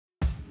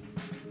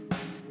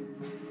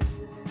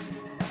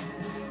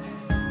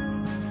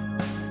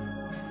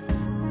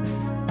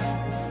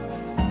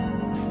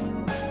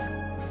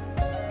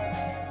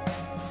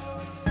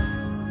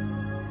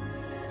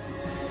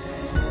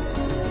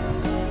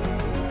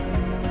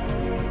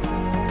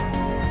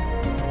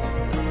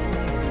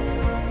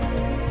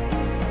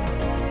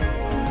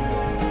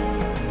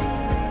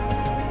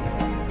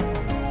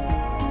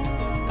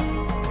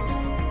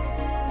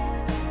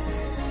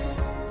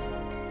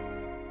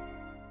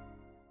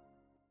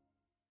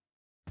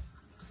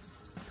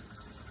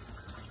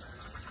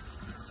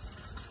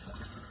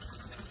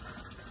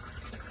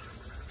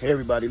Hey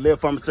everybody,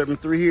 Live Farmer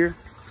 73 here.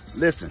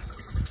 Listen,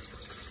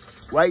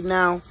 right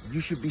now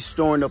you should be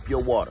storing up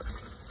your water.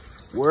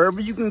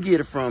 Wherever you can get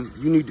it from,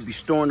 you need to be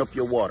storing up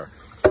your water.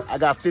 I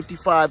got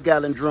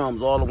 55-gallon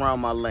drums all around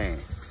my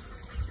land.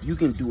 You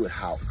can do it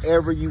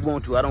however you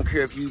want to. I don't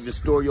care if you even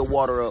store your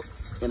water up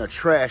in a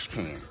trash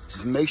can.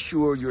 Just make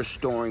sure you're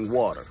storing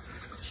water.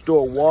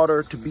 Store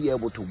water to be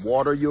able to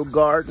water your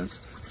gardens.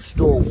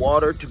 Store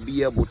water to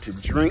be able to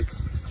drink.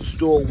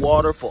 Store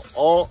water for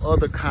all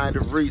other kind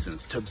of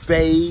reasons. To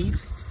bathe,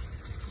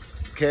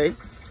 okay?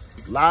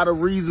 A lot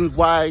of reasons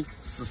why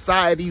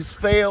societies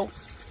fail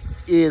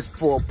is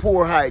for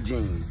poor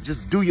hygiene.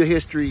 Just do your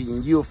history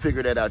and you'll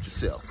figure that out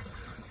yourself.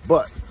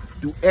 But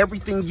do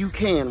everything you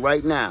can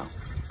right now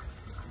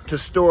to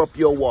store up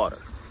your water.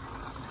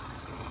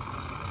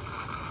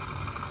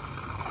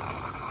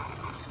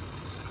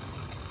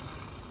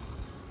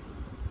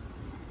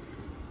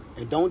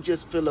 And don't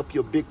just fill up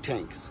your big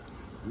tanks.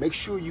 Make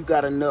sure you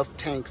got enough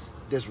tanks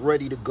that's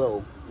ready to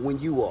go when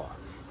you are.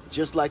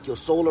 Just like your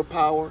solar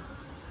power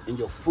and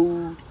your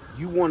food,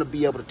 you want to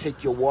be able to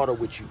take your water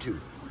with you too.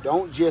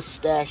 Don't just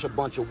stash a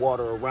bunch of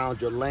water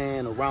around your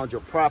land, around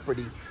your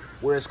property,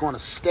 where it's going to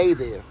stay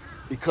there.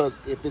 Because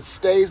if it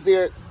stays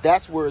there,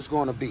 that's where it's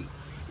going to be.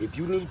 If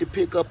you need to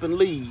pick up and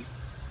leave,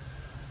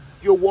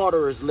 your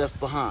water is left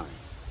behind.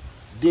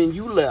 Then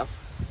you left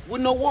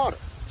with no water.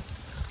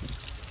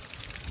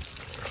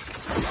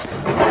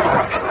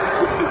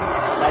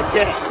 Like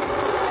that.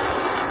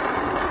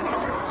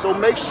 So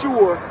make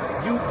sure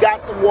you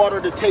got some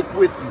water to take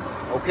with you,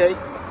 okay?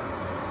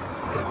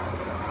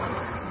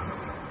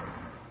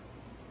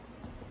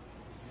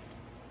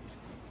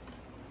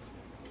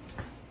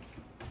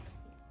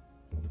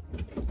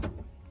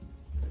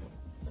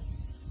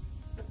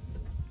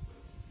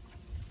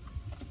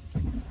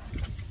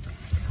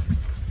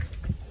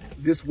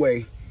 This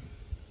way,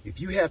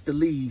 if you have to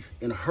leave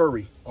in a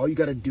hurry, all you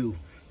got to do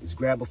is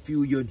grab a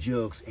few of your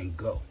jugs and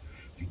go.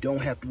 You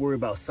don't have to worry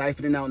about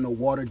siphoning out no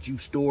water that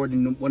you've stored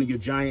in one of your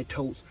giant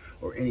totes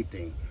or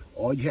anything.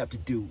 All you have to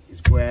do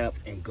is grab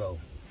and go.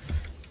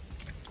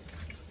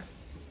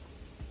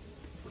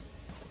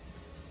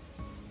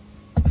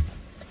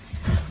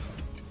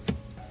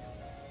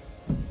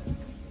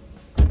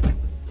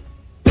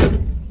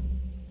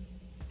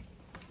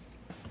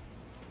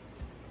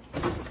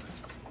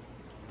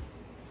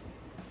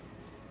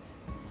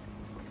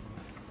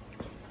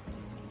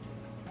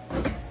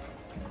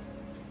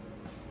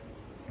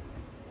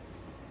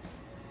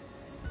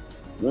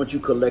 Once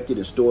you collected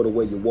and stored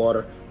away your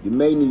water, you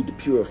may need to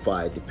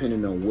purify it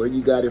depending on where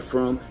you got it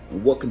from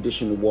and what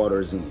condition the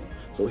water is in.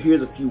 So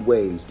here's a few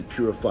ways to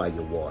purify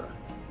your water.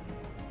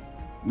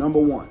 Number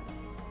 1,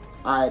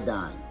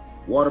 iodine,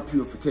 water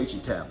purification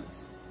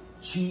tablets.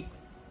 Cheap,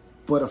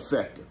 but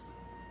effective.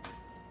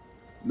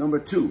 Number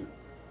 2,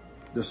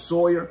 the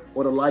SAWYER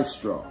or the Life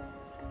Straw.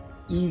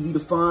 Easy to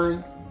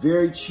find,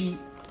 very cheap,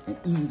 and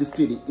easy to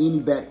fit in any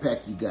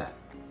backpack you got.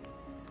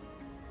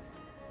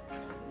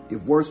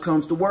 If worse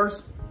comes to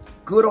worse,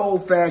 good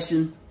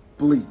old-fashioned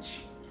bleach.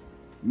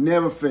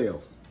 Never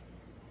fails.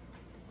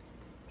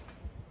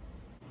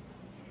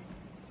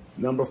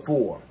 Number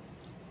 4,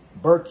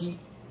 Berkey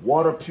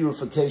water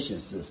purification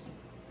system.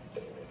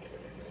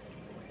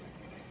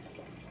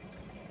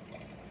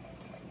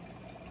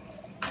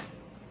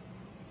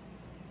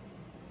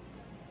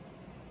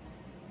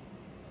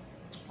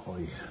 Oh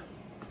yeah.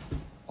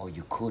 Or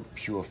you could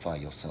purify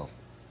yourself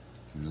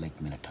in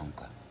Lake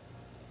Minnetonka.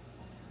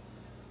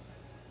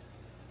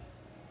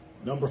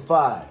 Number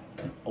 5,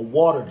 a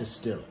water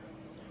distiller.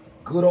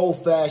 Good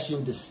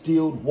old-fashioned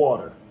distilled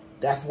water.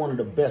 That's one of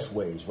the best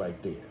ways right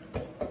there.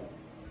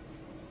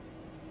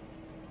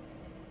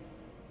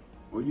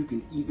 Or you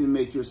can even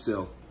make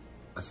yourself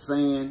a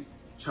sand,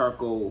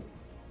 charcoal,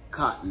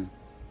 cotton,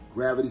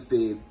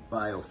 gravity-fed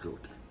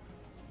biofilter.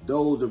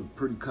 Those are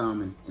pretty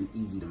common and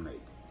easy to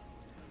make.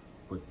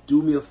 But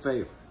do me a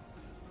favor.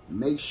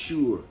 Make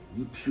sure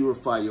you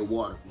purify your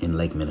water in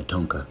Lake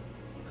Minnetonka.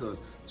 Because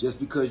just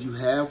because you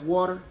have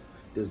water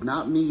does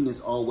not mean it's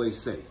always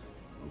safe,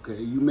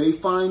 okay? You may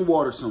find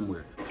water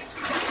somewhere.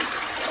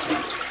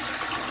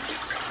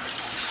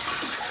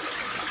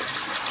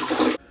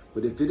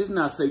 But if it is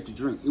not safe to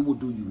drink, it will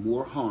do you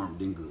more harm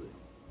than good.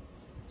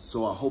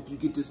 So I hope you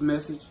get this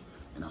message,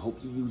 and I hope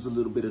you use a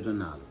little bit of the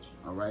knowledge,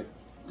 all right?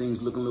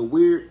 Things looking a little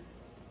weird,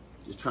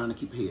 just trying to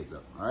keep heads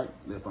up, all right?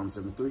 Live Farmer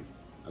 73,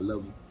 I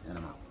love you, and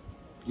I'm out.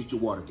 Get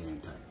your water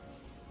game tight.